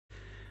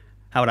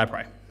How would I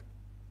pray?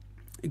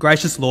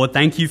 Gracious Lord,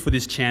 thank you for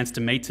this chance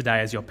to meet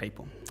today as your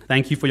people.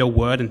 Thank you for your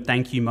word, and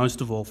thank you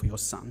most of all for your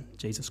Son,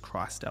 Jesus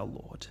Christ our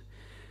Lord.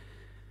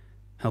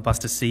 Help us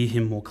to see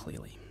him more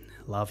clearly,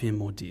 love him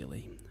more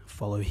dearly,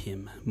 follow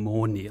him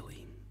more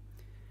nearly.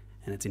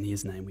 And it's in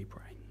his name we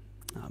pray.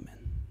 Amen.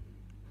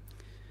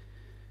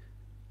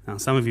 Now,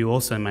 some of you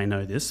also may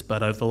know this,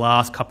 but over the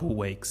last couple of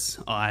weeks,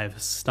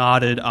 I've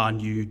started a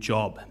new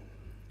job,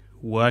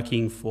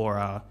 working for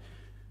a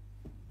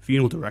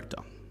funeral director.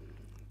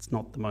 It's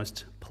not the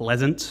most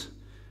pleasant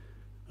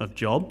of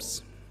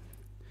jobs.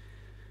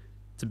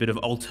 It's a bit of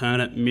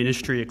alternate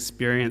ministry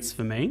experience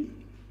for me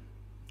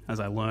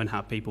as I learn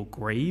how people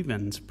grieve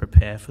and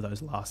prepare for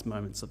those last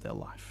moments of their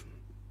life.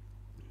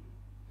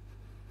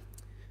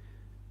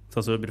 It's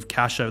also a bit of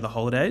cash over the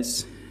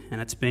holidays, and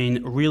it's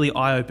been really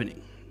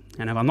eye-opening.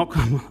 And if I'm not,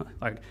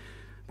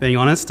 being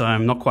honest,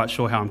 I'm not quite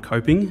sure how I'm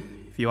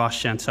coping. If you ask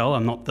Chantel,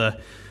 I'm not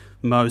the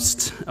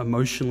most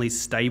emotionally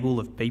stable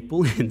of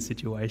people in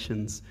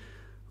situations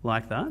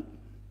like that.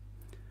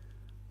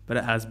 But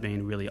it has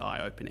been really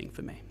eye-opening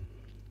for me.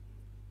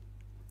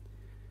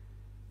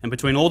 And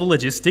between all the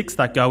logistics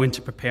that go into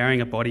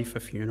preparing a body for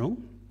funeral,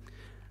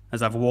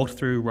 as I've walked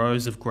through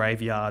rows of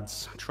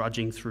graveyards,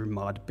 trudging through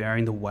mud,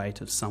 bearing the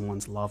weight of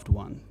someone's loved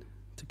one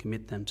to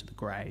commit them to the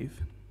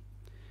grave,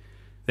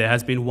 there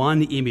has been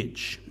one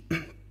image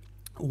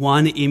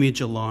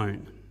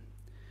alone,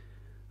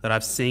 that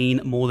I've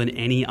seen more than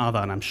any other,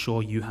 and I'm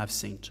sure you have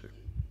seen too.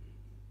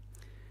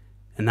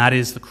 And that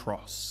is the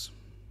cross.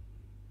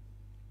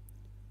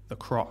 The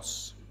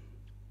cross.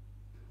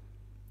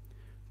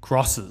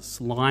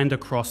 Crosses lined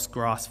across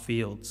grass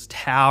fields,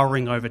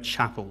 towering over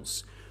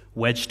chapels,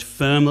 wedged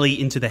firmly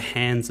into the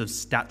hands of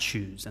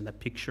statues and the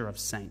picture of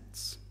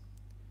saints.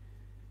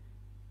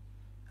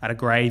 At a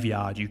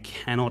graveyard, you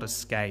cannot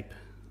escape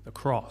the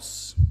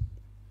cross.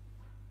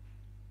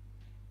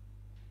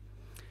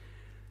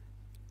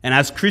 And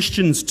as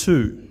Christians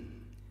too,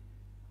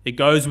 it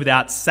goes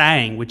without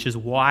saying, which is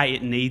why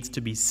it needs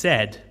to be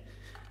said,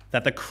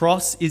 that the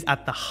cross is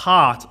at the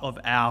heart of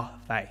our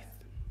faith.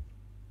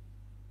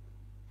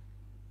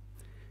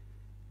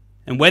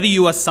 And whether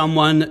you are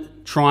someone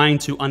trying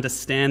to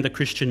understand the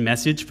Christian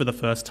message for the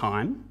first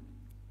time,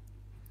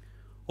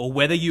 or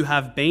whether you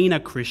have been a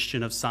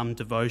Christian of some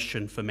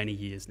devotion for many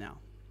years now,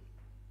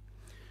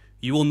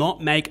 you will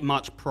not make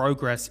much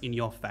progress in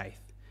your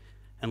faith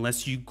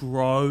unless you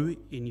grow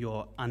in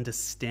your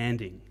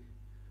understanding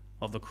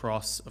of the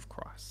cross of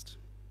Christ.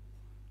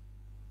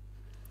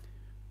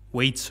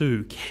 We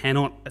too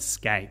cannot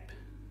escape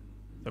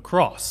the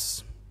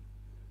cross.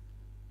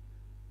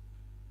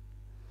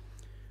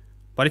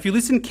 But if you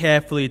listen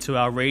carefully to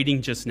our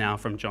reading just now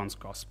from John's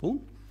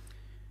Gospel,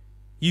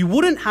 you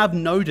wouldn't have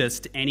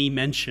noticed any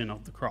mention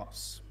of the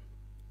cross.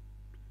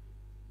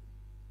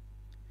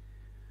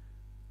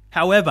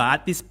 However,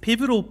 at this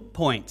pivotal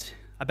point,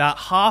 about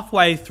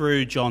halfway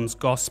through John's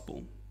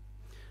Gospel,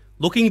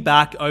 looking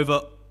back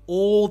over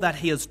all that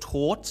he has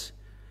taught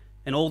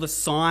and all the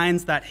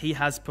signs that he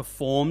has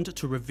performed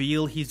to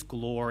reveal his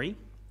glory,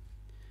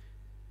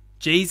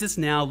 Jesus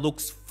now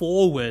looks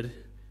forward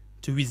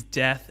to his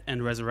death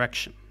and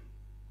resurrection.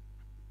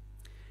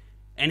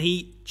 And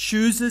he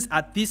chooses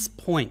at this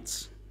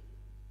point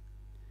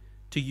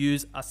to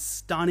use a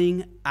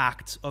stunning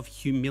act of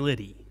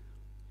humility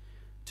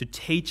to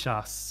teach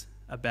us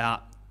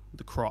about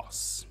the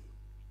cross,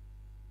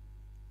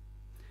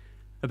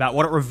 about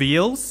what it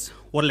reveals,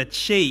 what it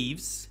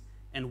achieves,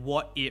 and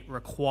what it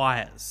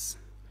requires.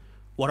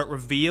 What it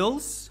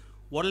reveals,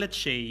 what it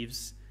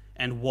achieves,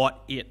 and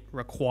what it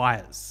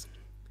requires.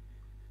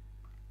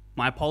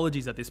 My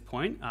apologies at this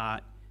point.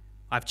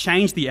 I've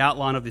changed the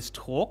outline of this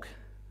talk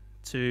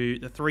to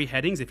the 3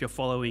 headings. If you're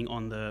following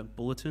on the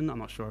bulletin, I'm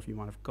not sure if you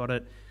might have got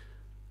it.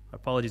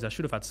 Apologies, I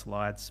should have had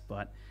slides,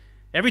 but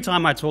every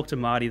time I talk to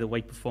Marty the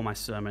week before my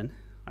sermon,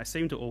 I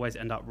seem to always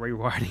end up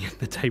rewriting it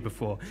the day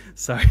before.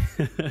 So,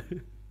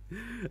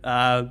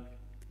 I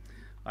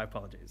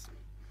apologize.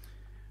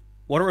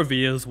 What it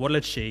reveals, what it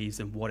achieves,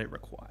 and what it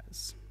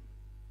requires.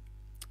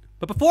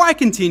 But before I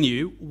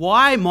continue,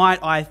 why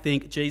might I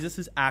think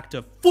Jesus' act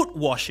of foot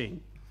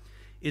washing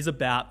is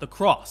about the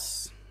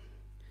cross?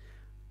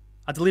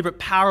 A deliberate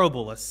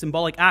parable, a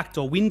symbolic act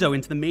or window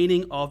into the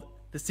meaning of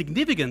the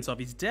significance of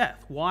his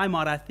death. Why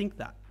might I think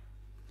that?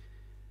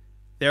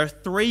 There are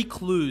 3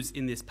 clues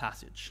in this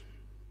passage.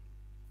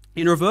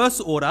 In reverse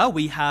order,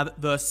 we have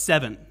verse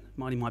 7.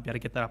 Marty might be able to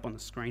get that up on the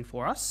screen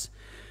for us.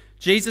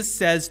 Jesus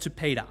says to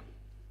Peter,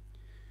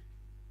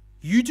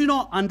 "You do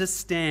not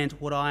understand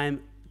what I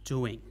am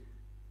doing,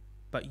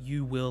 but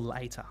you will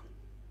later."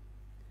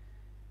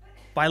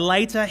 By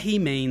later, he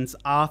means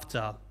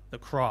after the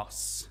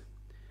cross.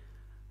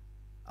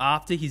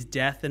 After his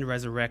death and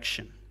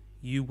resurrection,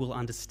 you will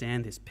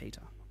understand this,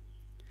 Peter.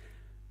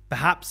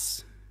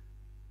 Perhaps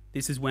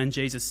this is when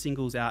Jesus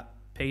singles out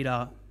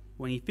Peter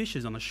when he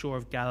fishes on the shore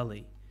of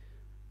Galilee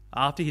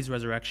after his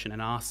resurrection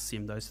and asks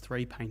him those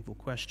 3 painful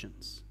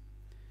questions.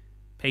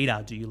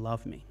 Peter, do you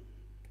love me?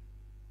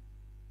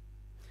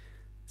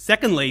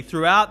 Secondly,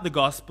 throughout the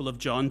Gospel of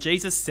John,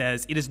 Jesus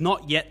says, "It is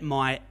not yet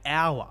my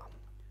hour,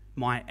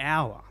 my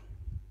hour."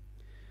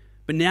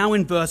 But now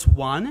in verse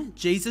 1,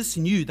 Jesus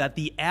knew that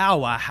the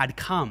hour had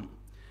come,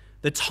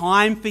 the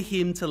time for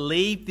him to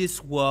leave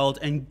this world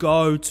and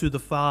go to the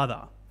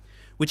Father,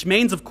 which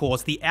means, of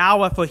course, the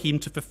hour for him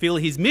to fulfill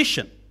his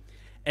mission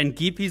and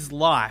give his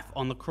life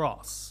on the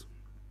cross.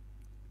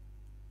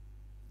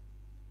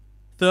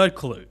 Third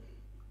clue,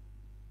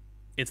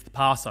 it's the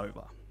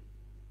Passover.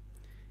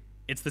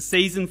 It's the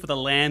season for the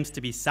lambs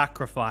to be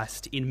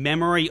sacrificed in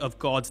memory of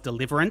God's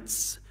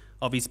deliverance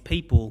of his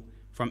people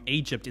from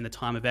Egypt in the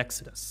time of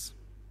Exodus.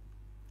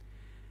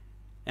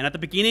 And at the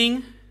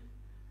beginning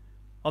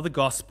of the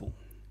gospel,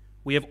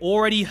 we have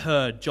already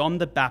heard John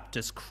the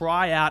Baptist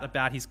cry out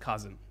about his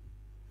cousin.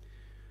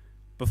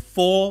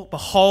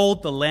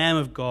 Behold the Lamb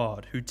of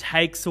God who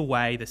takes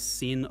away the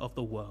sin of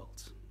the world.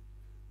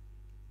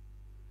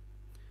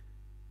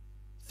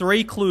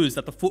 3 clues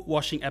that the foot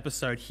washing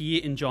episode here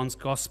in John's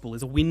Gospel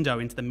is a window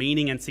into the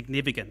meaning and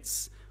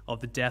significance of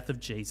the death of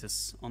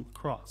Jesus on the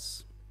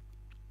cross.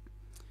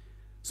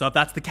 So if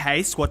that's the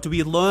case, what do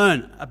we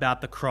learn about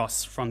the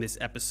cross from this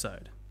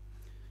episode?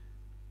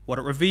 What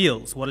it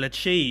reveals, what it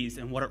achieves,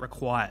 and what it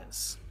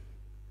requires.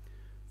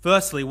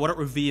 Firstly, what it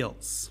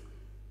reveals.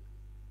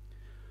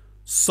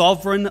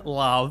 Sovereign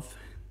love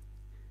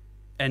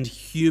and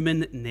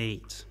human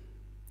need.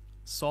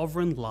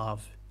 Sovereign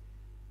love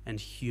and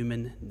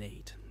human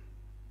need.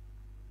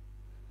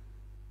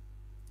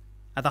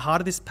 At the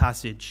heart of this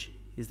passage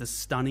is the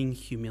stunning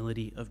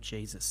humility of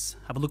Jesus.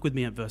 Have a look with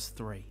me at verse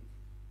 3.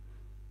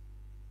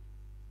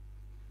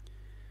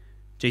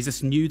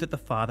 Jesus knew that the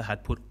Father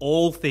had put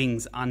all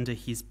things under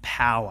his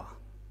power,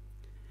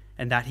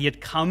 and that he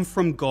had come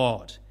from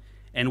God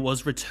and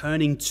was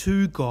returning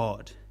to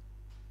God.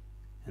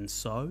 And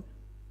so,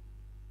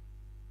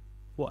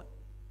 what?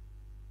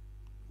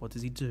 What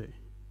does he do?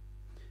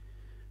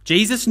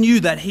 Jesus knew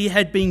that he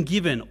had been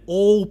given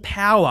all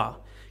power.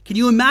 Can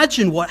you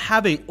imagine what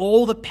having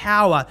all the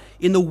power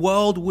in the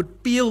world would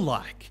feel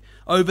like?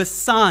 Over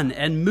sun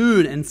and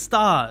moon and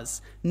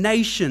stars,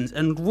 nations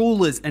and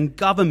rulers and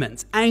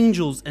governments,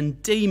 angels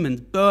and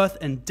demons, birth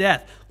and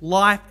death,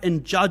 life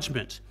and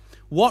judgment.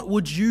 What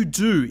would you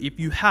do if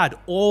you had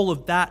all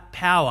of that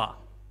power?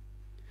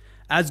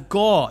 As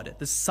God,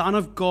 the Son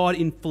of God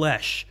in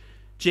flesh,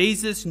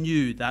 Jesus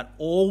knew that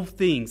all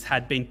things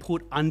had been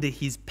put under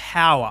his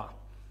power.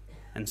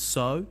 And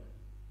so,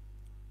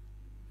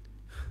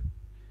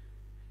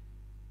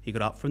 he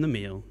got up from the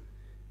meal,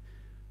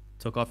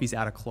 took off his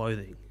outer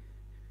clothing,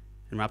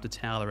 and wrapped a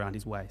towel around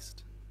his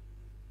waist.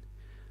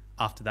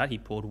 After that, he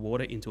poured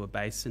water into a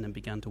basin and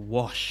began to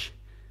wash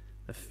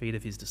the feet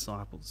of his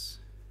disciples,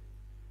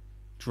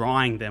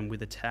 drying them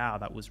with a towel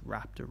that was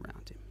wrapped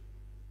around him.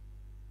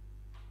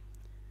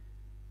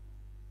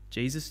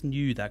 Jesus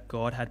knew that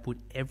God had put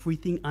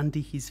everything under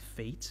his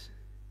feet,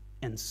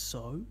 and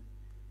so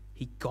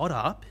he got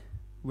up,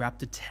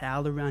 wrapped a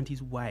towel around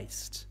his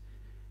waist,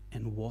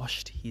 and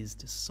washed his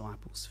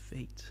disciples'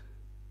 feet.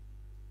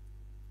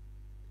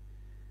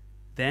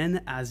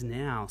 Then, as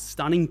now,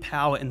 stunning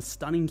power and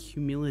stunning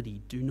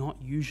humility do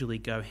not usually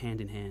go hand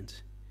in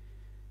hand.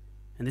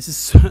 And this is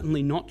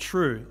certainly not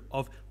true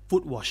of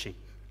foot washing.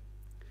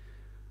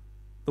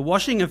 The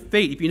washing of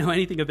feet, if you know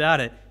anything about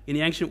it, in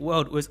the ancient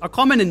world was a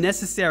common and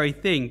necessary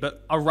thing,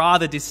 but a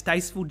rather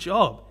distasteful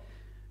job.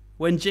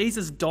 When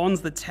Jesus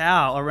dons the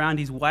towel around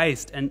his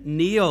waist and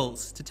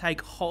kneels to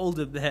take hold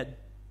of their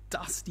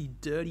dusty,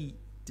 dirty,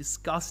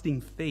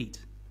 disgusting feet,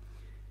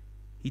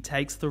 he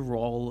takes the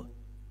role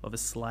of a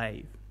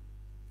slave,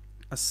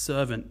 a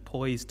servant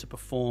poised to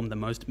perform the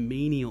most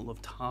menial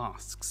of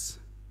tasks.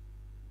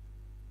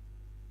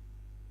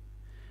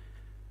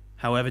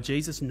 However,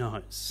 Jesus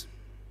knows,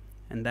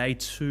 and they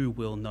too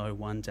will know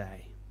one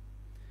day,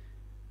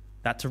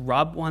 that to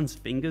rub one's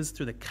fingers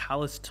through the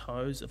calloused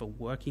toes of a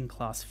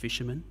working-class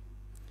fisherman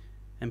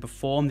and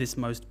perform this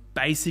most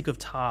basic of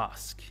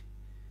tasks,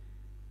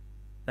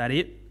 that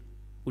it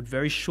would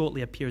very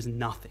shortly appear as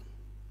nothing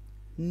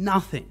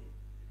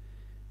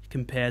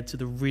compared to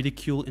the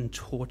ridicule and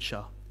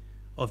torture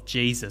of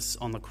Jesus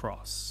on the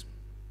cross.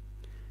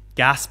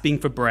 Gasping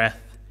for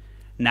breath,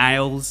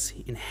 nails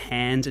in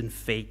hand and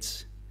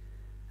feet,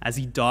 as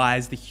he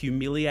dies the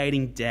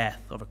humiliating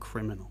death of a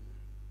criminal.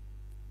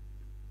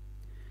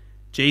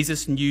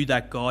 Jesus knew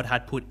that God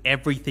had put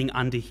everything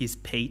under his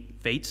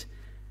feet,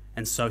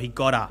 and so he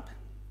got up,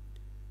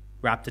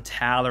 wrapped a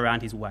towel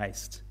around his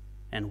waist,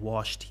 and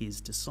washed his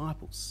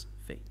disciples'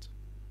 feet.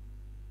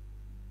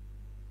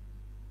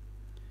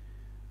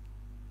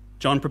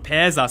 John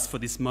prepares us for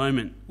this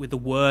moment with the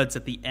words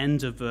at the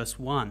end of verse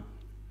 1.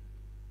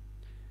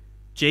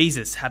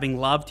 Jesus, having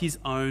loved his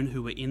own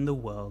who were in the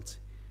world,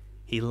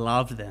 he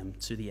loved them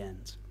to the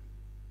end.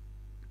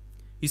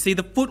 You see,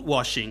 the foot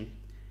washing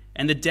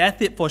and the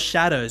death it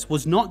foreshadows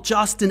was not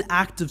just an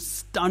act of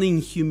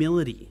stunning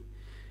humility.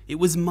 It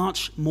was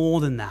much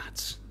more than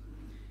that.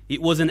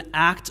 It was an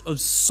act of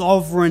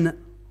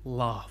sovereign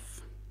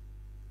love.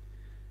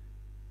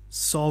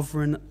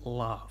 Sovereign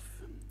love.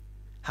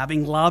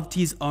 Having loved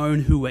his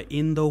own who were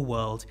in the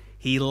world,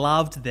 he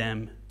loved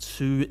them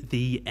to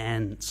the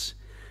end.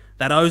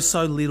 That oh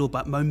so little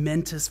but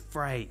momentous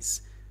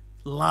phrase,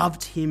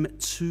 loved them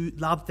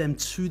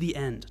to the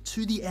end.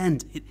 To the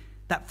end.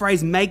 That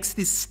phrase makes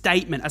this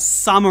statement a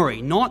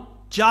summary,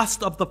 not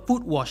just of the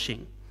foot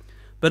washing,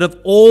 but of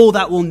all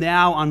that will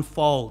now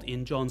unfold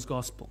in John's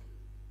Gospel.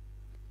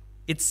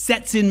 It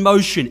sets in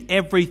motion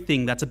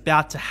everything that's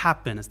about to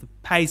happen as the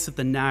pace of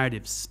the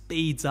narrative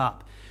speeds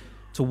up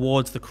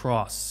towards the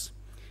cross.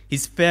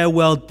 His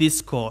farewell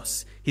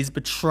discourse, his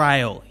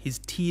betrayal, his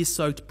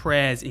tear-soaked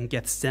prayers in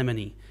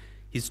Gethsemane,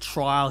 his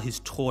trial, his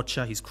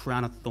torture, his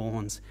crown of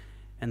thorns,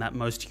 and that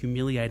most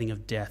humiliating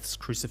of deaths,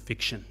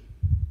 crucifixion.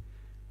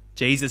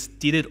 Jesus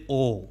did it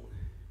all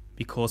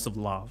because of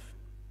love.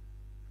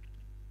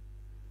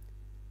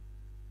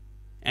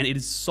 And it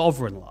is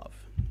sovereign love.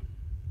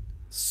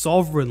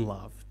 Sovereign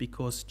love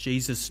because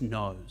Jesus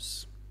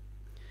knows.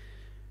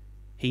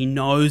 He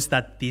knows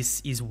that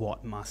this is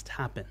what must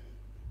happen.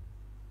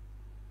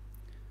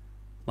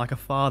 Like a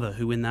father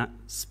who in that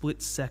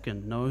split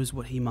second knows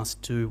what he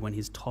must do when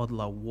his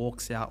toddler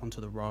walks out onto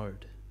the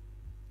road.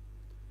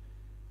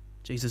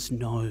 Jesus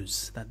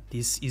knows that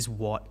this is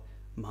what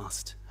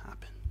must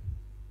happen.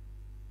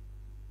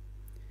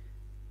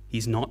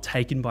 He's not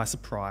taken by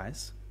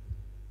surprise,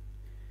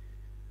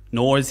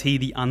 nor is he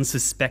the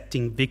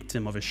unsuspecting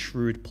victim of a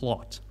shrewd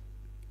plot.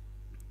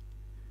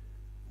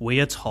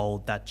 We are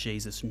told that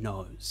Jesus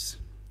knows.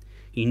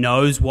 He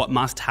knows what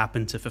must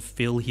happen to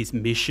fulfill his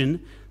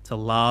mission to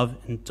love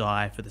and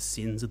die for the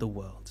sins of the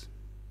world.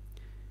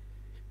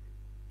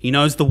 He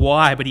knows the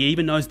why, but he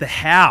even knows the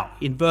how.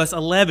 In verse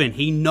 11,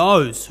 he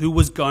knows who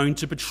was going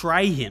to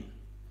betray him.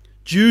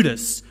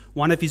 Judas,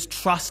 one of his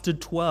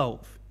trusted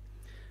 12,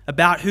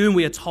 about whom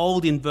we are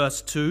told in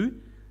verse 2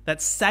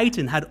 that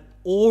Satan had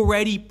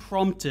already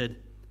prompted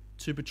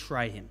to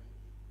betray him.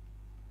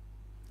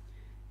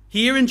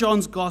 Here in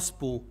John's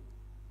Gospel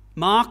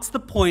marks the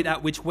point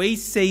at which we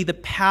see the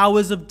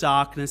powers of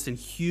darkness and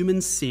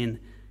human sin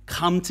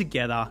come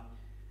together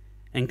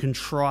and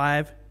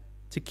contrive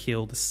to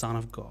kill the Son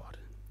of God,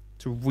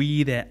 to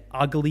rear their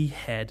ugly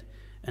head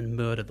and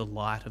murder the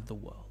light of the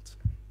world.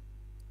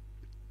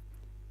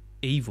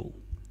 Evil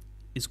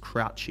is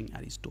crouching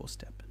at his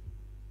doorstep.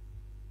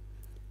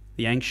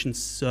 The ancient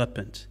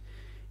serpent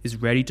is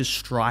ready to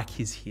strike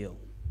his heel.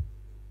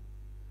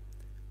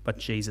 But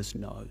Jesus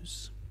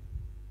knows.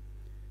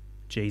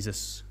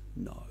 Jesus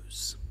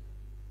knows.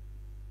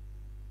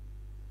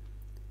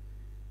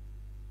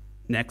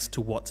 Next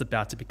to what's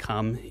about to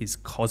become his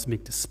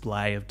cosmic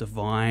display of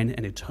divine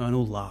and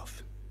eternal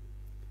love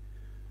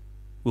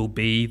will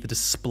be the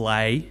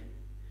display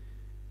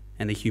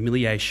and the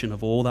humiliation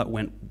of all that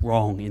went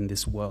wrong in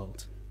this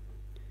world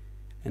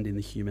and in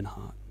the human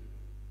heart.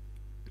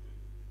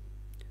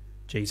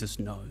 Jesus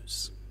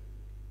knows.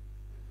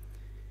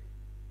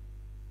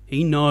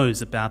 He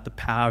knows about the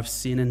power of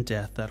sin and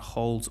death that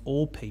holds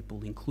all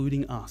people,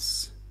 including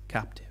us,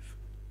 captive.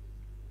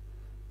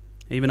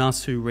 Even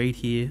us who read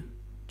here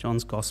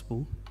John's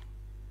Gospel,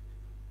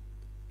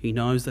 he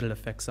knows that it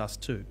affects us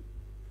too.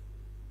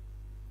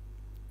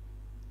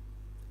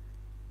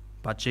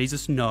 But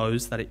Jesus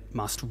knows that it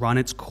must run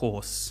its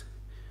course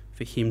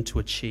for him to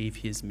achieve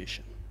his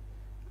mission.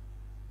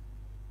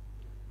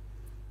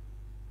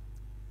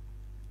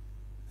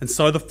 And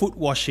so the foot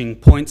washing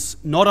points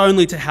not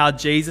only to how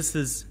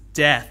Jesus'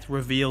 death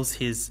reveals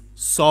his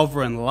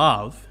sovereign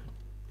love,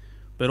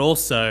 but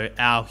also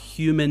our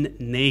human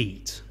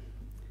need.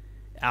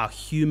 Our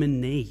human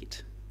need.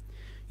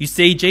 You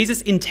see,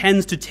 Jesus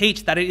intends to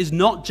teach that it is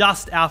not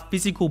just our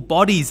physical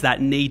bodies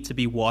that need to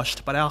be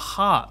washed, but our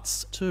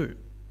hearts too.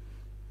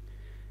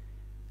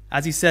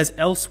 As he says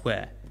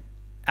elsewhere,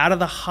 out of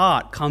the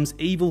heart comes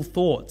evil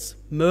thoughts,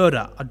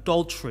 murder,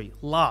 adultery,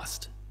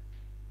 lust,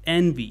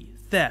 envy,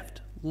 theft,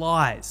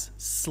 lies,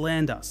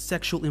 slander,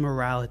 sexual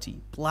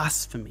immorality,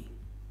 blasphemy.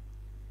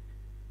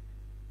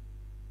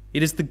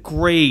 It is the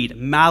greed,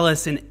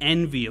 malice, and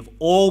envy of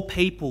all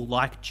people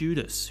like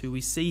Judas, who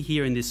we see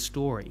here in this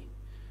story,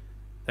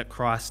 that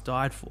Christ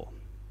died for.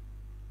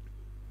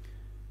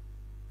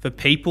 For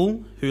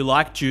people who,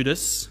 like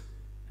Judas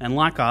and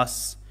like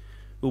us,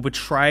 will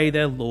betray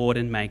their Lord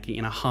and Maker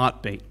in a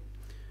heartbeat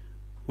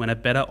when a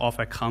better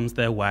offer comes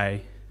their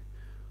way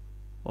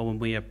or when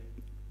we are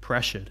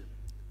pressured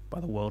by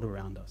the world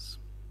around us.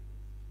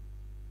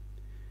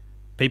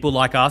 People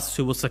like us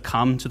who will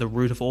succumb to the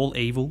root of all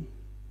evil,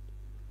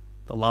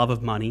 the love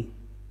of money,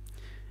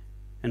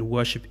 and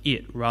worship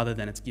it rather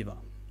than its giver.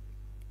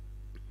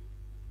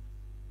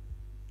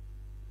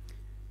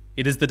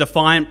 It is the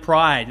defiant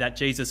pride that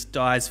Jesus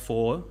dies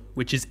for,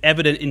 which is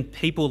evident in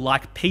people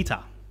like Peter,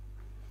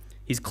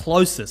 his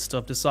closest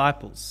of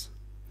disciples.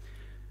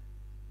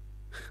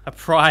 A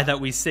pride that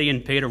we see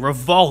in Peter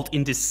revolt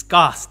in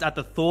disgust at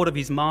the thought of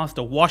his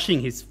master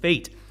washing his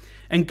feet,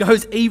 and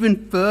goes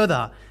even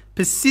further,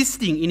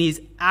 persisting in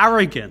his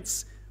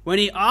arrogance when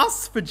he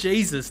asks for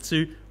Jesus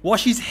to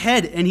wash his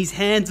head and his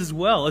hands as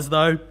well, as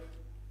though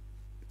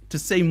to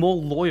seem more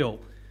loyal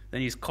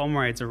than his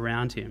comrades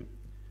around him,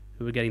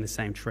 who were getting the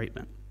same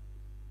treatment.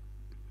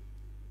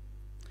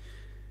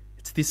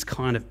 It's this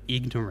kind of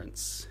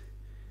ignorance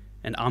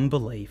and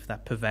unbelief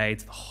that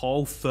pervades the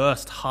whole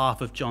first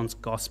half of John's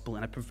gospel,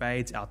 and it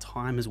pervades our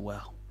time as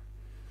well.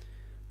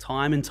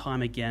 Time and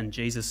time again,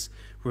 Jesus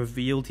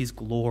revealed his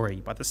glory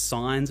by the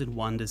signs and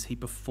wonders he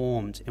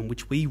performed and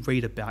which we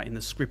read about in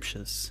the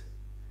scriptures,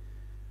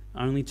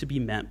 only to be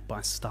met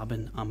by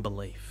stubborn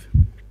unbelief.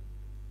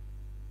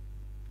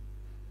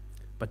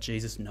 But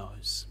Jesus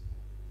knows.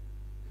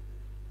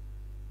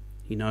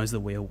 He knows that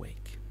we are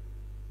weak.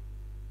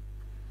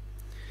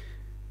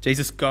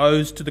 Jesus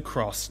goes to the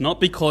cross not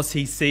because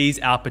he sees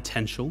our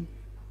potential,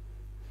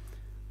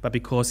 but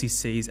because he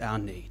sees our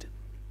need.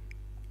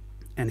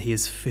 And he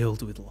is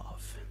filled with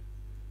love.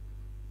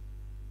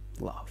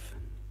 Love.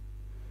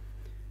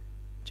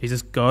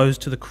 Jesus goes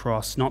to the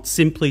cross not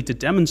simply to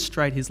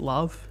demonstrate his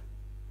love,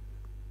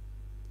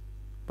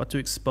 but to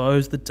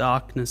expose the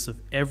darkness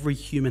of every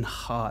human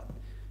heart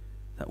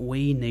that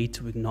we need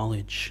to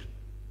acknowledge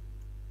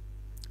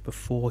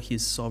before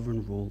his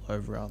sovereign rule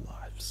over our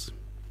lives.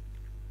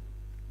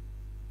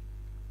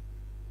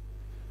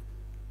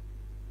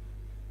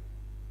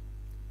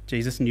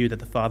 Jesus knew that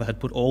the Father had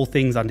put all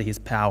things under his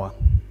power,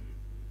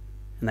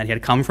 and that he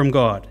had come from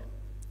God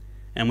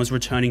and was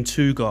returning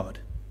to God.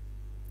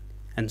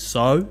 And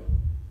so,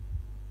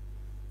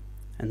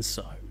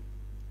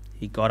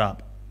 he got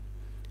up,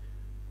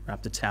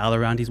 wrapped a towel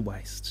around his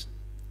waist,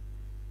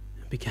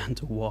 and began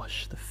to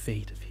wash the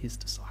feet of his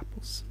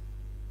disciples.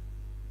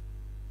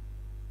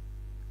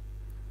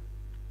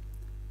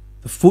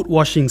 The foot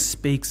washing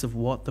speaks of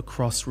what the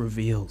cross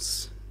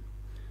reveals: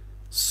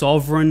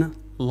 sovereign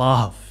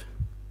love,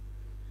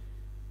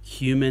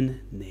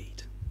 human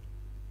need.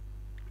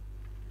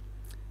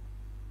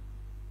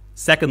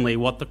 Secondly,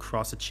 what the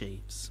cross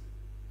achieves: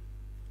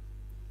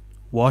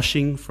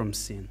 washing from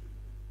sin.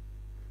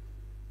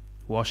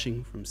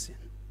 Washing from sin.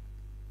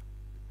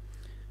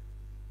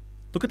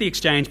 Look at the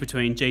exchange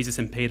between Jesus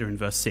and Peter in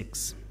verse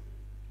 6.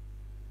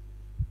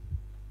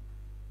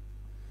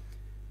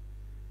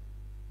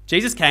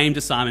 Jesus came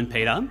to Simon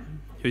Peter,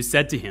 who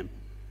said to him,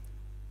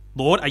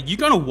 "Lord, are you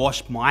going to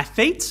wash my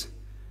feet?"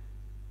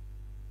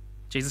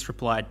 Jesus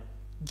replied,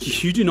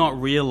 "You do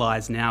not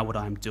realize now what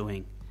I am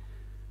doing,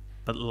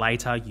 but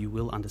later you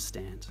will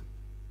understand."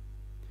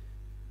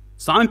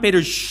 Simon Peter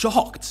is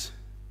shocked,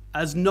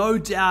 as no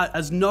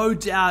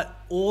doubt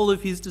all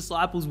of his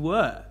disciples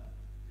were.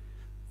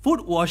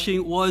 Foot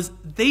washing was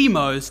the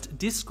most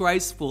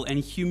disgraceful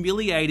and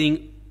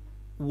humiliating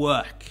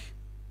work.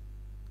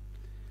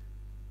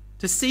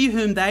 To see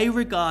whom they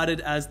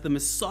regarded as the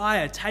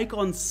Messiah take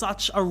on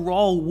such a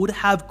role would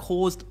have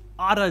caused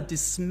utter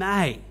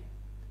dismay,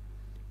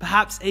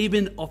 perhaps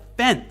even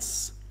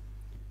offense.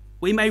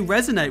 We may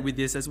resonate with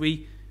this as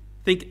we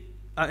think,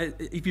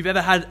 if you've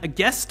ever had a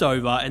guest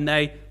over and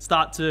they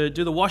start to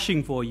do the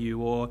washing for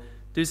you or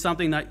do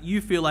something that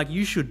you feel like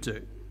you should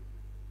do.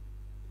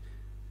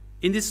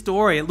 In this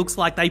story, it looks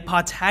like they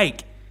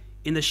partake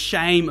in the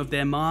shame of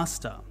their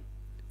master,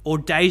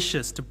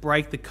 audacious to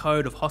break the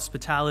code of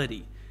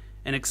hospitality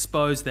and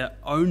expose their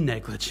own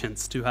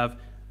negligence to have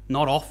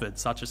not offered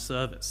such a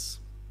service.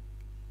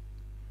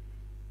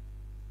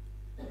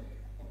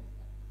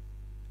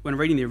 When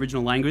reading the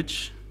original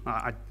language,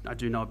 I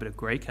do know a bit of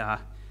Greek,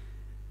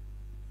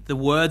 the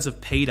words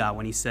of Peter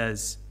when he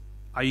says,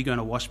 "Are you going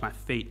to wash my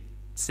feet?"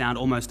 sound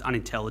almost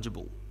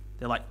unintelligible.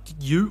 They're like,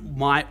 "You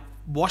might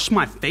wash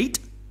my feet?"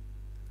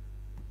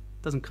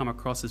 Doesn't come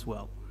across as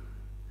well.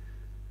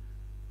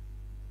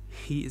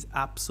 He is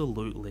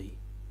absolutely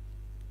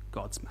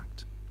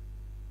Godsmacked.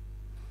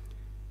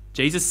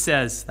 Jesus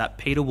says that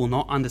Peter will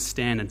not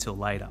understand until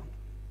later.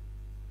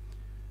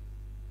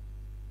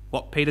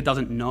 What Peter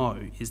doesn't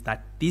know is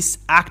that this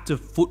act of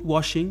foot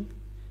washing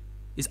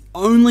is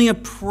only a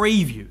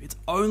preview. It's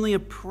only a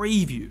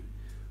preview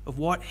of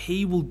what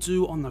he will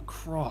do on the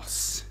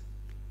cross.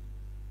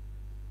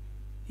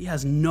 He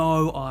has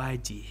no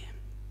idea.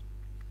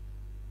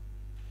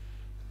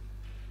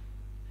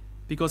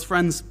 Because,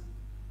 friends,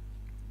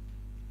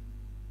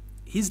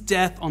 his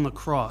death on the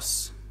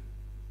cross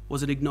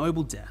was an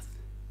ignoble death,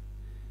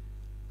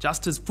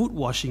 just as foot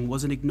washing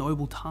was an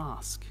ignoble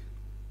task.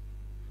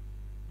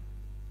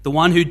 The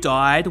one who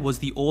died was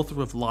the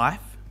author of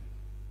life,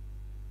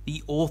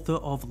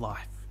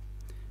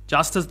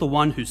 just as the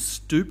one who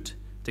stooped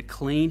to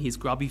clean his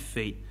grubby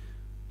feet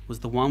was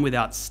the one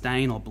without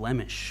stain or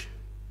blemish.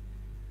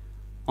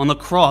 On the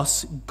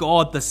cross,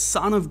 God, the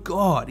Son of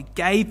God,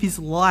 gave his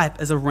life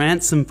as a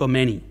ransom for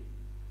many,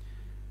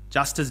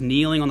 just as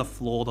kneeling on the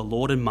floor, the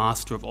Lord and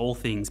Master of all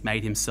things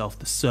made himself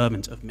the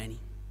servant of many.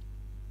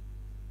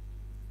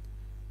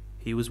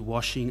 He was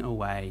washing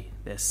away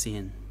their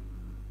sin.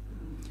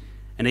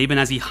 And even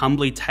as he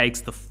humbly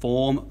takes the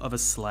form of a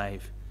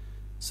slave,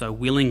 so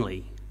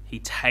willingly he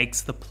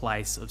takes the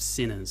place of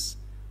sinners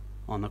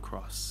on the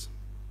cross.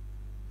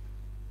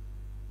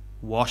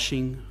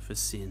 Washing for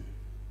sin.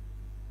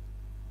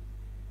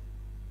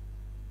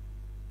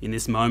 In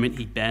this moment,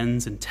 he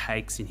bends and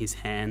takes in his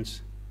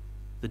hand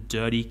the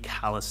dirty,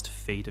 calloused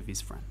feet of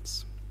his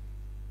friends.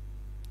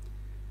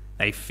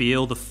 They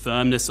feel the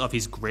firmness of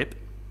his grip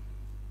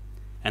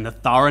and the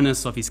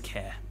thoroughness of his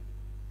care.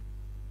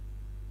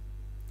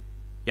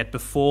 Yet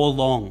before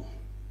long,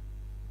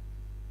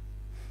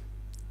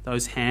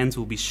 those hands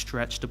will be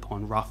stretched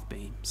upon rough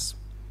beams,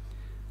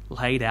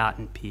 laid out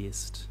and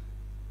pierced,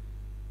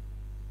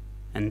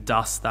 and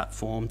dust that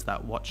formed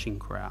that watching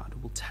crowd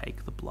will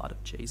take the blood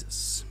of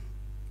Jesus.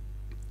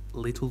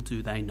 Little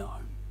do they know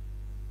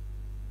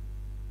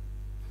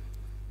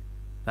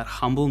that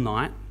humble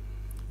night,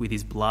 with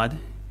his blood,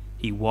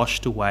 he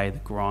washed away the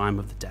grime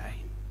of the day.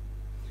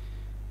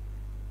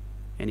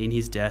 And in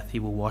his death, he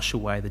will wash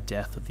away the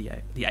death of the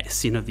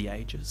sin of the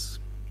ages.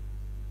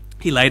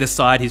 He laid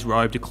aside his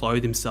robe to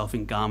clothe himself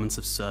in garments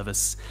of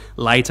service.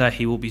 Later,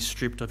 he will be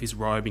stripped of his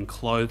robe and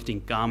clothed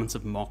in garments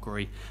of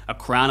mockery, a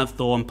crown of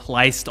thorn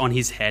placed on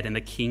his head, and the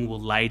king will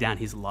lay down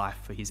his life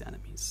for his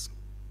enemies.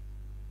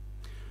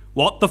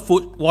 What the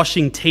foot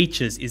washing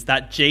teaches is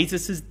that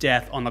Jesus'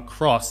 death on the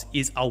cross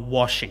is a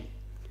washing,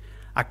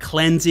 a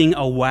cleansing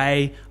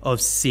away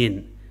of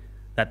sin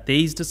that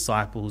these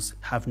disciples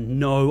have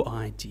no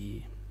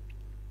idea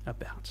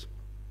about.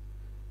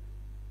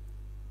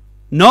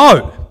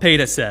 No,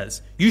 Peter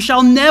says, you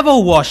shall never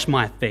wash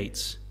my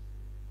feet.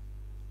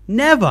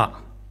 Never.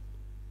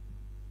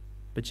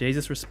 But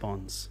Jesus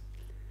responds,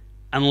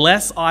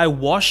 unless I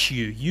wash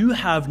you, you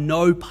have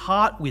no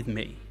part with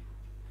me.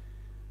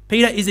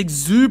 Peter is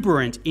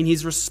exuberant in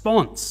his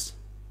response.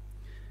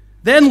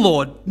 Then,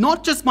 Lord,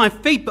 not just my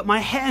feet, but my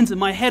hands and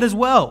my head as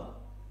well.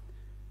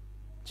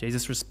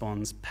 Jesus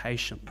responds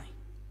patiently,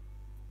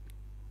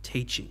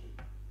 teaching.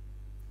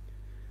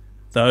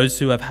 Those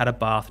who have had a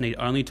bath need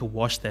only to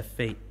wash their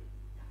feet.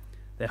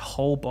 Their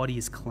whole body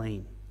is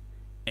clean,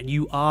 and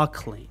you are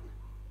clean,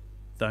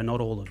 though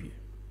not all of you.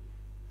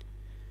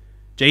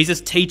 Jesus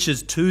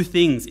teaches two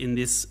things in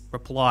this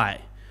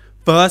reply.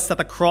 First, that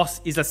the cross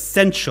is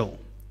essential.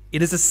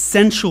 It is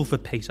essential for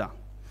Peter.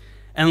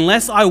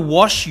 Unless I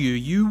wash you,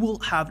 you will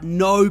have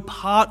no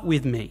part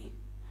with me.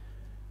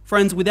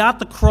 Friends, without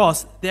the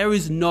cross, there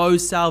is no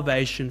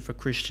salvation for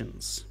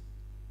Christians.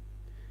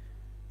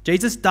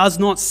 Jesus does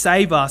not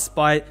save us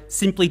by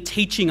simply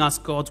teaching us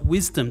God's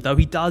wisdom, though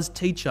he does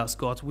teach us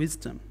God's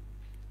wisdom.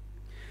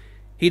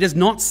 He does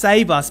not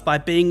save us by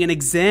being an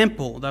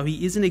example, though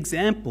he is an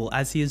example,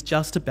 as he is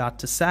just about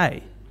to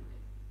say.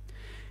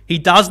 He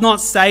does not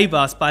save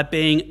us by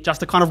being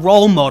just a kind of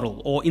role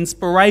model or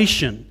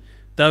inspiration,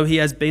 though he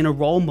has been a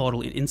role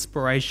model and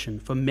inspiration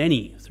for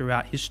many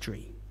throughout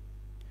history.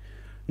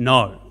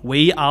 No,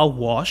 we are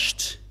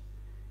washed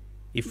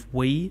if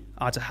we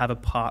are to have a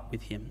part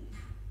with him.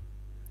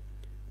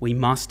 We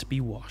must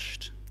be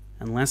washed.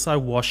 Unless I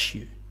wash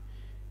you,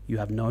 you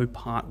have no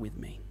part with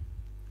me.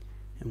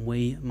 And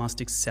we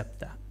must accept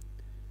that.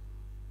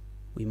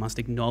 We must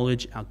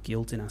acknowledge our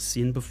guilt and our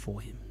sin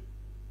before him.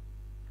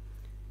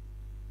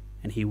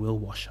 And he will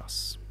wash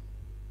us.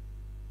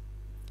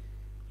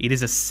 It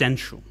is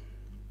essential.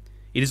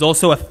 It is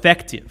also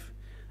effective.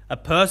 A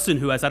person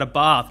who has had a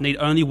bath need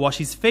only wash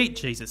his feet,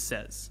 Jesus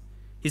says.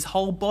 His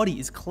whole body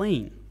is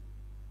clean.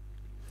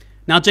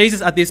 Now,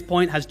 Jesus at this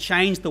point has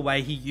changed the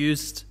way he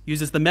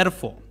uses the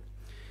metaphor.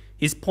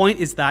 His point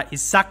is that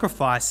his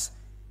sacrifice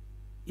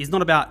is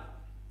not about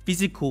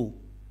physical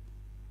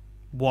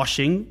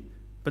washing,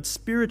 but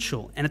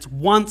spiritual, and it's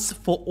once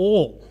for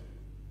all.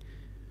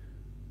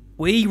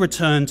 We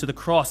return to the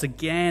cross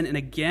again and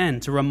again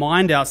to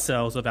remind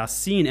ourselves of our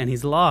sin and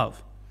his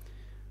love.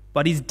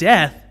 But his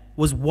death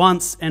was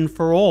once and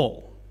for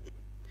all.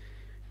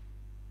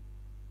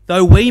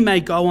 Though we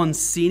may go on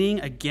sinning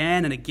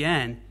again and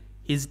again,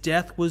 his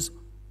death was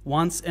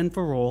once and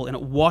for all, and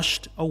it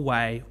washed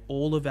away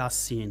all of our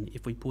sin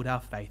if we put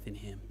our faith in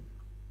him.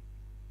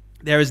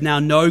 There is now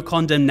no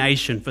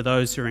condemnation for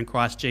those who are in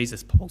Christ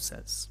Jesus, Paul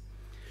says.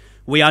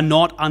 We are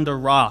not under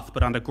wrath,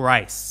 but under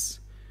grace.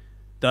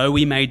 Though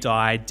we may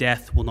die,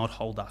 death will not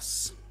hold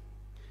us.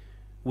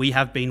 We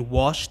have been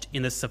washed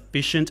in the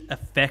sufficient,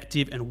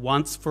 effective, and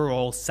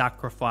once-for-all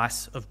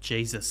sacrifice of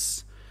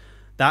Jesus.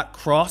 That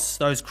cross,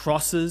 those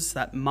crosses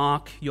that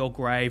mark your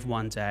grave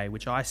one day,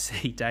 which I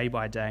see day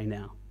by day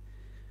now,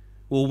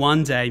 will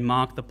one day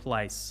mark the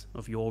place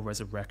of your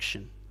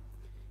resurrection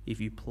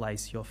if you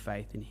place your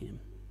faith in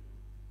him.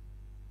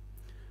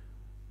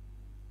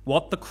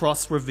 What the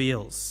cross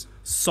reveals,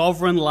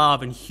 sovereign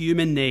love and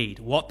human need,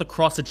 what the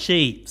cross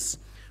achieves,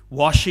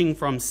 washing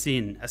from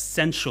sin,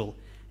 essential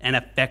and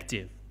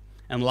effective.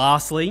 And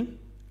lastly,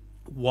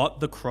 what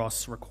the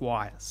cross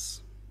requires.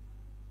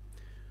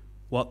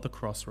 What the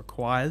cross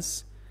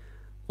requires,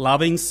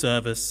 loving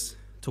service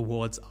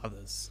towards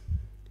others.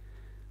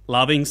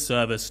 Loving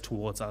service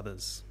towards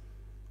others.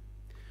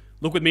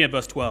 Look with me at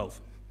verse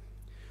 12.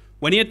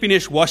 When he had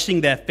finished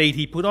washing their feet,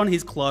 he put on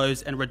his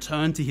clothes and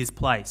returned to his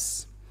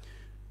place.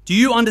 Do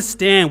you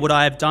understand what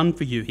I have done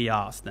for you? He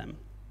asked them.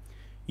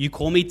 You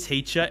call me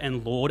teacher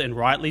and Lord, and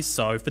rightly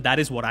so, for that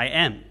is what I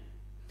am.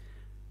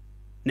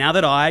 Now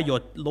that I, your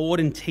Lord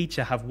and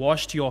teacher, have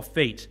washed your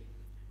feet,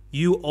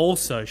 you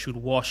also should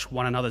wash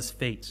one another's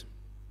feet.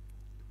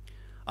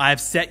 I have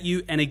set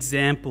you an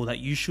example that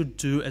you should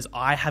do as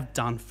I have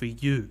done for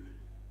you.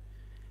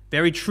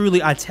 Very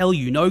truly, I tell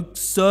you, no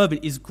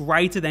servant is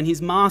greater than his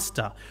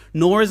master,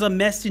 nor is a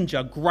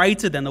messenger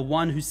greater than the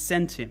one who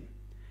sent him.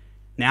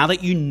 Now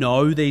that you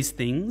know these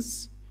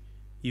things,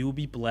 you will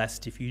be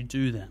blessed if you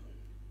do them.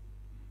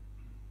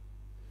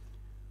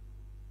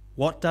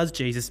 What does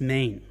Jesus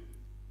mean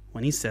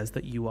when he says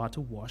that you are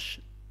to wash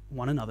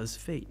one another's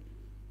feet?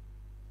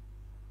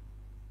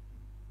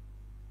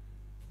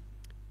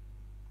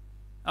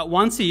 At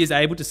once he is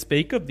able to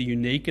speak of the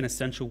unique and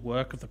essential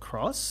work of the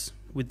cross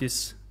with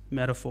this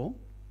metaphor.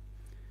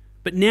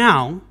 But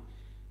now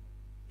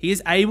he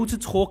is able to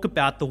talk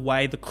about the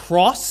way the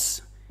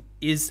cross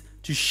is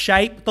to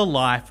shape the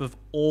life of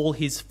all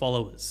his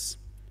followers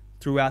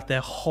throughout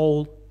their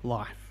whole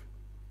life.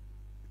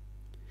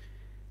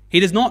 He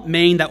does not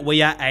mean that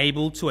we are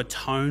able to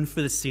atone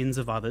for the sins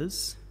of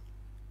others.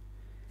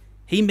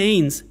 He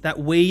means that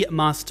we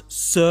must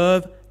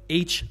serve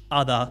each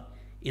other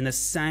in the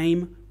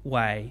same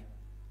way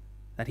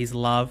that his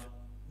love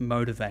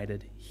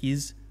motivated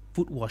his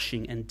foot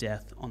washing and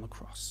death on the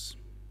cross.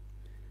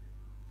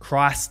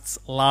 Christ's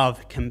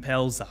love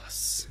compels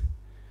us,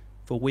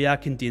 for we are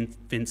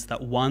convinced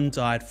that one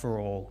died for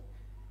all,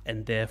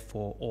 and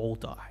therefore all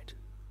died.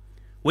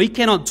 We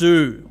cannot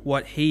do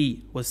what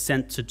he was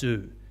sent to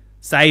do,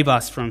 save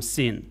us from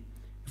sin.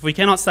 If we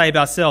cannot save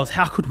ourselves,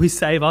 how could we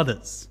save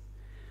others?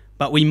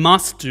 But we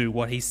must do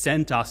what he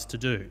sent us to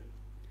do,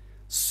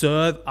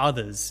 serve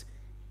others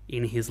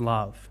in his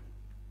love.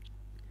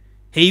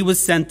 He was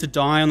sent to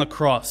die on the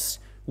cross.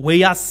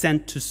 We are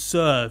sent to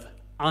serve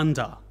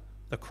under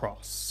the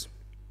cross.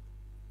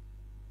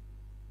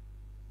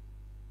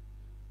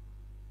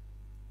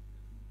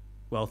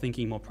 Well,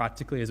 thinking more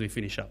practically as we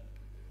finish up,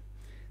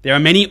 there are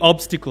many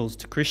obstacles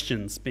to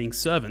Christians being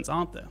servants,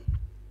 aren't there,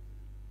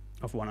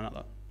 of one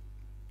another?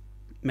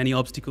 Many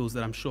obstacles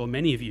that I'm sure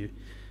many of you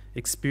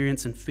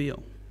experience and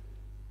feel.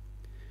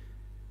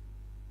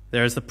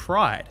 There is the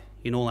pride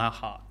in all our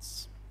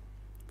hearts,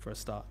 for a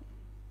start.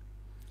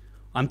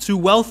 I'm too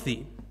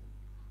wealthy,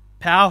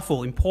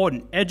 powerful,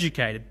 important,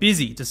 educated,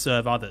 busy to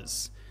serve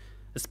others,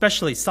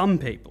 especially some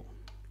people.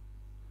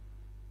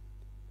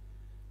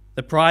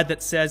 The pride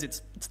that says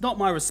it's not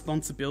my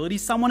responsibility,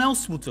 someone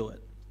else will do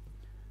it.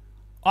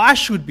 I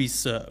should be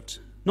served,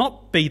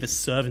 not be the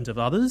servant of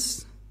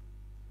others.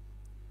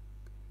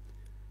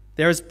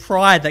 There is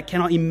pride that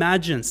cannot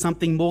imagine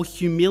something more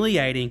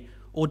humiliating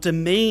or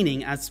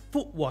demeaning as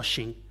foot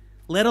washing,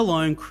 let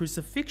alone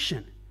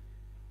crucifixion.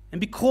 And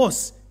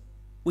because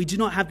we do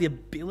not have the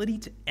ability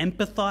to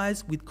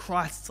empathize with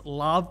Christ's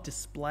love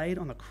displayed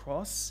on the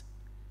cross,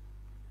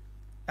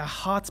 our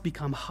hearts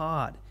become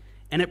hard,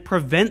 and it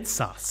prevents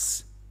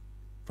us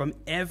from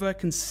ever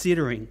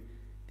considering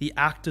the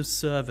act of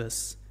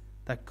service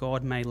that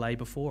God may lay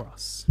before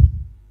us.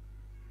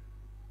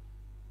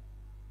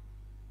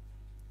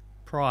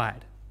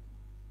 Pride.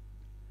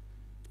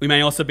 We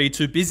may also be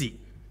too busy.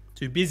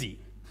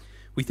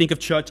 We think of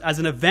church as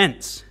an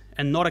event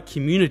and not a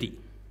community.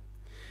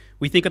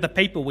 We think of the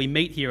people we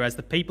meet here as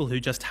the people who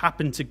just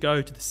happen to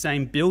go to the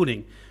same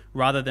building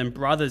rather than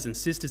brothers and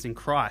sisters in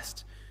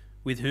Christ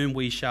with whom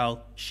we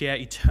shall share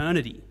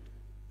eternity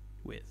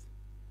with,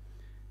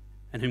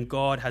 and whom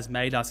God has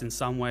made us in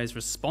some ways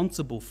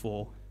responsible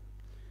for.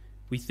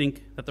 We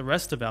think that the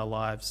rest of our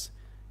lives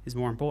is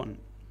more important.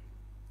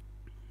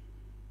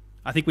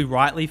 I think we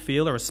rightly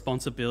feel a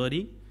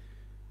responsibility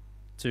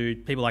to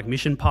people like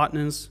mission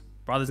partners,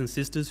 brothers and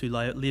sisters who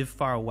live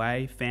far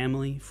away,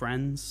 family,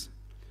 friends,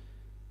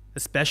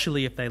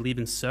 especially if they live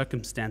in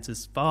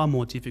circumstances far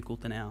more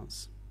difficult than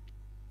ours.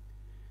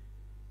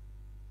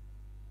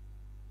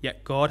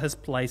 Yet God has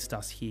placed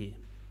us here,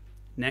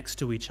 next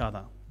to each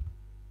other,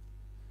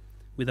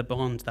 with a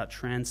bond that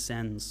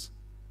transcends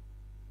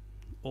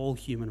all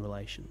human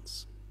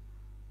relations.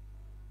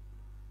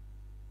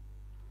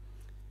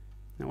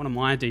 Now, one of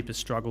my deepest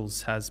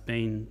struggles has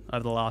been,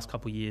 over the last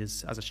couple of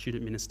years as a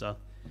student minister,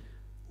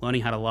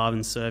 learning how to love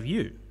and serve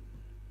you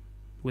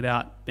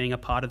without being a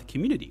part of the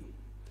community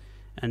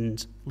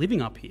and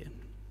living up here,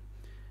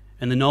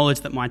 and the knowledge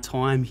that my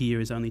time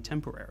here is only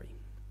temporary.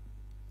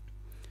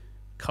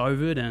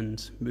 COVID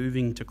and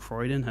moving to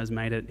Croydon has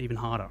made it even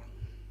harder.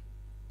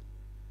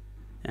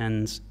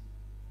 And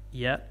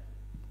yet,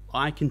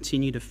 I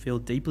continue to feel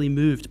deeply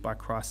moved by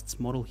Christ's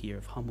model here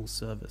of humble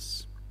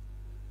service.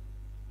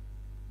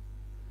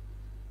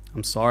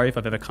 I'm sorry if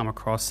I've ever come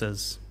across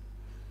as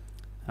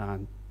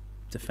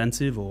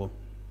defensive or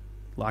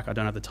like I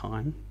don't have the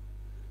time.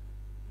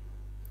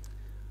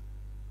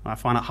 I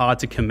find it hard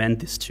to commend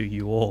this to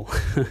you all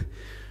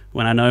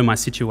when I know my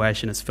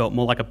situation has felt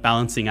more like a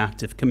balancing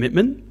act of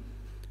commitment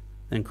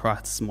than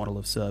Christ's model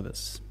of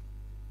service.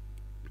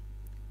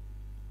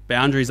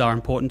 Boundaries are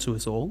important to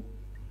us all.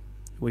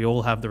 We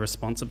all have the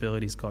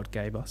responsibilities God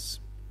gave us.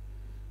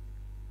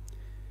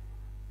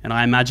 And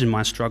I imagine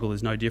my struggle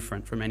is no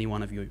different from any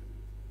one of you.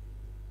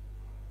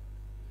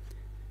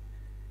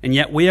 And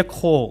yet we are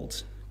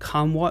called,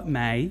 come what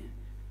may,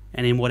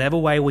 and in whatever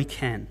way we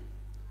can,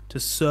 to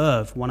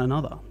serve one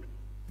another.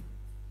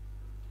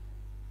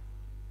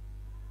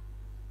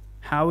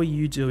 How are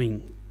you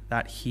doing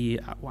that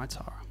here at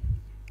Waitara?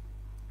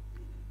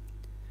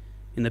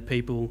 In the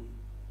people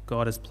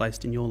God has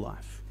placed in your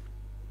life.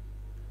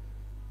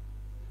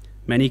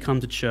 Many come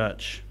to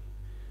church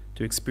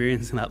to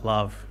experience that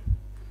love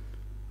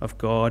of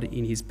God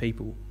in his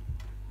people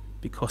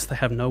because they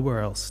have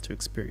nowhere else to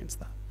experience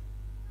that.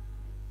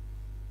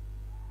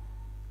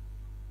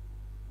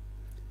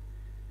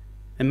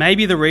 And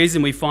maybe the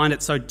reason we find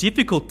it so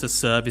difficult to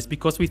serve is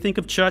because we think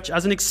of church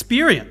as an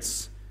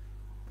experience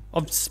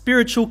of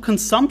spiritual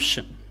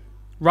consumption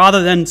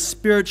rather than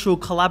spiritual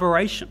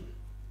collaboration.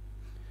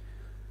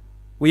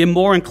 We are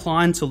more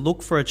inclined to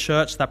look for a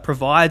church that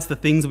provides the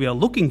things we are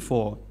looking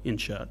for in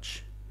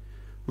church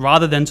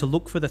rather than to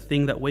look for the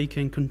thing that we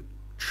can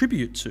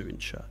contribute to in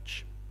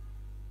church.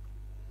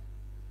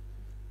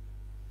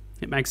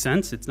 It makes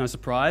sense. It's no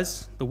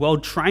surprise. The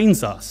world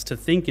trains us to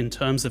think in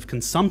terms of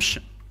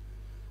consumption.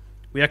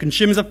 We are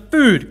consumers of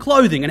food,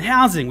 clothing, and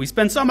housing. We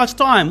spend so much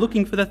time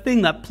looking for the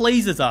thing that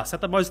pleases us at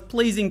the most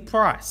pleasing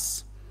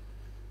price.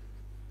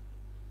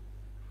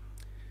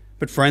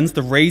 But friends,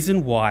 the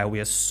reason why we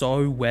are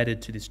so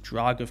wedded to this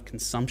drug of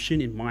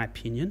consumption, in my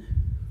opinion,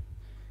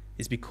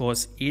 is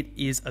because it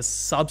is a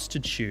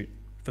substitute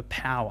for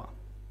power.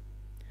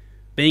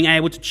 Being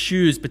able to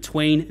choose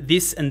between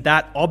this and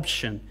that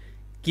option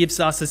gives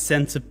us a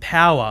sense of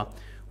power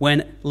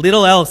when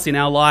little else in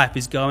our life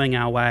is going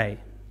our way.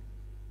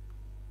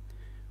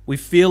 We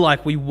feel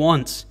like we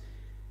want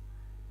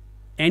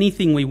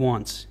anything we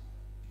want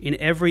in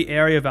every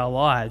area of our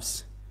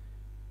lives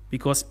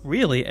because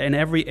really in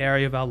every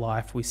area of our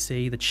life we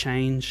see the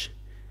change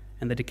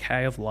and the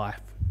decay of life,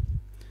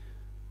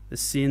 the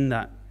sin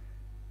that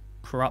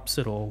corrupts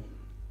it all,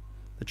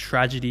 the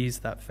tragedies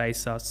that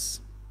face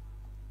us.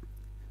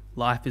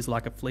 Life is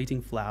like a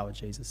fleeting flower,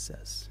 Jesus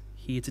says,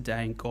 here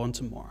today and gone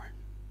tomorrow.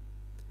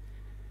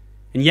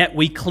 And yet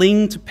we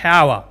cling to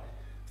power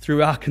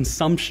through our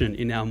consumption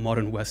in our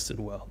modern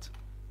Western world.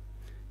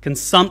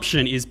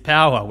 Consumption is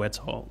power, we're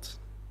told.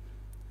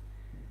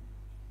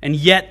 And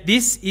yet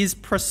this is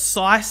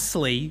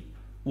precisely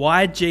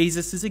why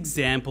Jesus'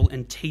 example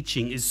and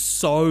teaching is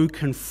so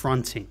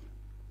confronting.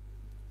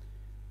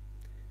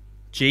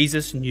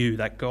 Jesus knew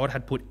that God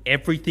had put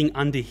everything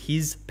under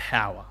his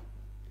power.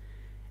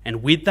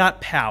 And with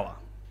that power,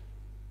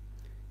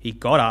 he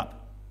got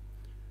up,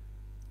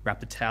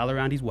 wrapped a towel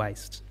around his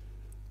waist,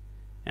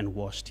 and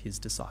washed his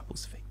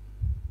disciples' feet.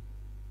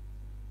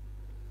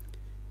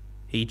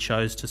 He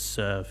chose to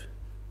serve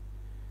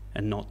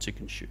and not to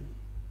consume.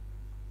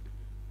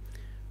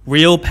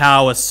 Real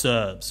power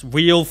serves.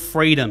 Real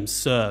freedom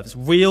serves.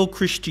 Real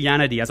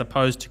Christianity, as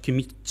opposed to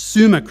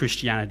consumer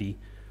Christianity,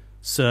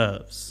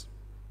 serves.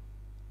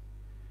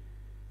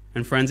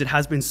 And friends, it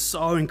has been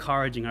so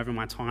encouraging over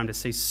my time to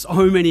see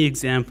so many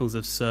examples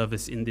of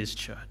service in this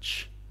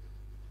church.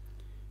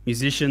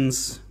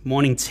 Musicians,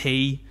 morning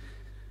tea,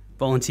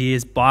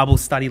 volunteers, Bible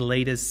study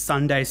leaders,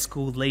 Sunday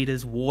school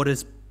leaders,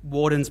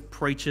 wardens,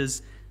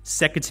 preachers,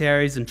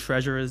 secretaries and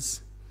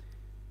treasurers,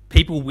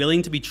 people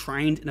willing to be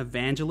trained in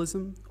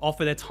evangelism,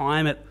 offer their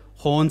time at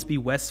Hornsby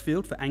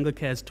Westfield for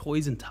Anglicare's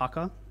Toys and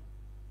Tucker,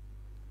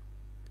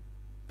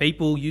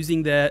 people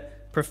using their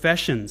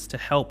professions to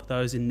help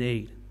those in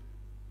need.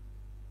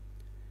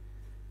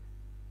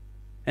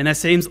 And there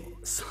seems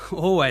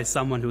always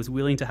someone who is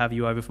willing to have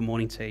you over for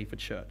morning tea for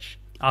church,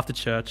 after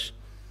church,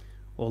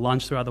 or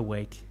lunch throughout the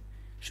week,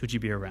 should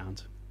you be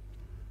around.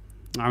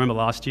 I remember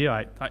last year,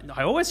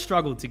 I always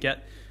struggled to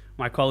get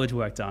my college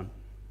work done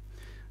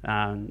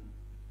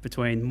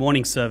between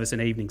morning service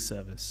and evening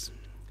service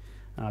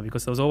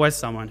because there was always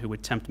someone who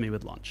would tempt me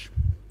with lunch.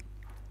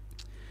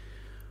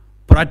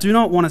 But I do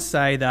not want to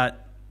say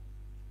that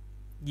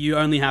you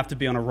only have to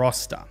be on a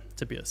roster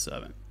to be a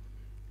servant.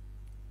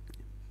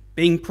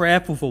 Being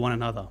prayerful for one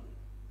another,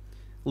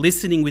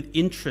 listening with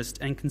interest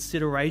and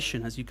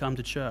consideration as you come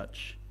to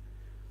church,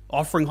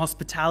 offering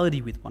hospitality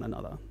with one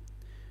another,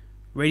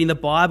 reading the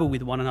Bible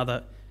with one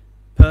another,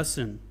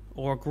 person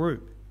or a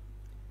group,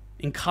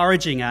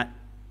 encouraging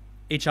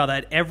each other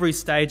at every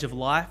stage of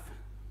life,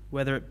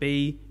 whether it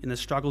be in the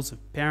struggles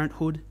of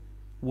parenthood,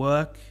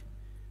 work,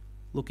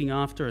 looking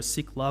after a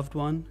sick loved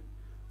one,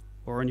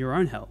 or in your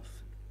own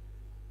health.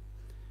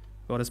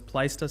 God has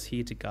placed us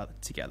here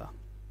together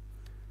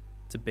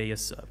to be a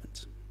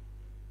servant.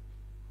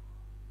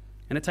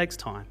 And it takes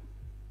time.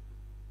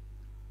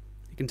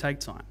 It can take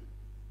time.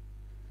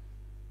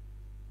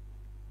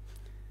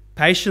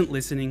 Patient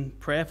listening,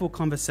 prayerful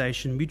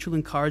conversation, mutual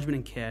encouragement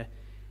and care.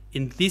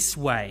 In this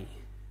way,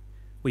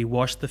 we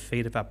wash the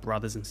feet of our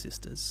brothers and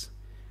sisters.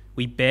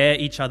 We bear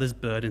each other's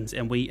burdens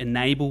and we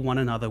enable one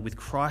another with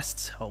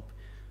Christ's help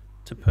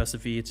to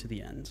persevere to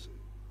the end.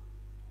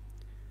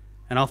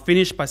 And I'll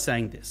finish by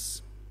saying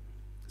this.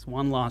 There's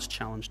one last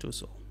challenge to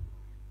us all.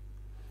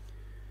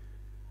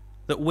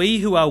 That we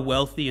who are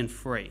wealthy and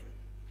free,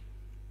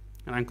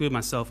 and I include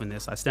myself in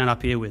this, I stand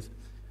up here with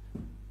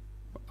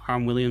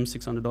R.M. Williams,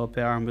 $600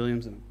 pair R.M.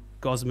 Williams, and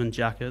a Gosman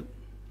jacket.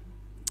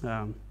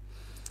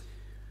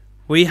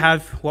 We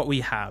have what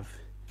we have,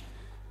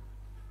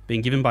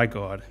 been given by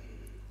God,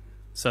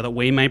 so that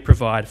we may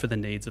provide for the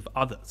needs of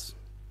others,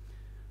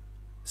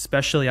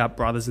 especially our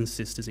brothers and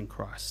sisters in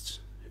Christ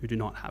who do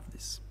not have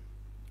this.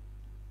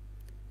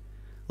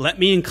 Let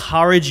me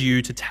encourage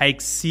you to take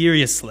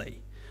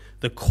seriously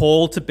the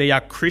call to be a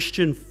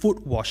Christian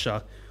foot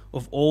washer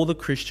of all the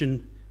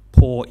Christian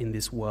poor in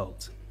this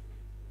world.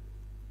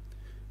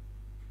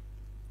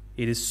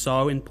 It is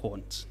so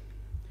important,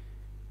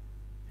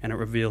 and it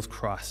reveals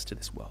Christ to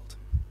this world.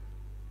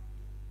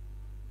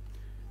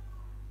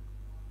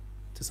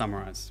 To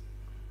summarize,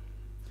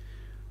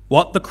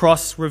 what the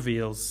cross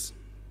reveals: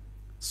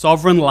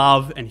 sovereign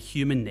love and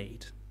human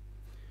need.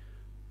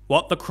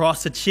 What the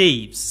cross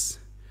achieves: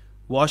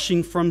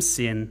 washing from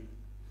sin,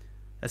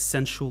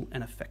 essential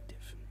and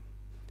effective.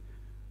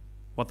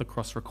 What the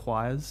cross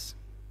requires: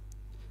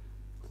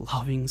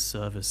 loving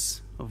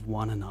service of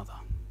one another.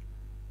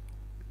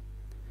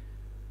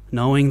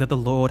 Knowing that the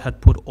Lord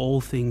had put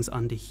all things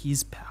under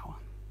his power,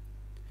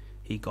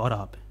 he got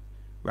up,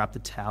 wrapped a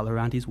towel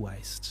around his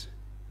waist,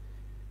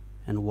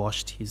 and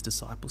washed his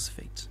disciples'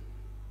 feet.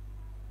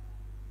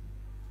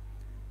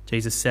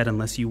 Jesus said,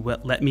 "Unless you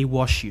let me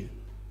wash you,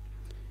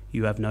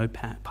 you have no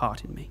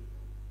part in me.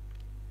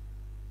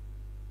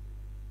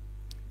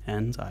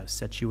 And I have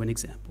set you an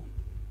example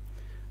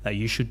that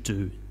you should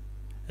do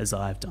as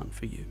I have done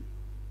for you."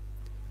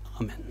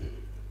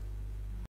 Amen.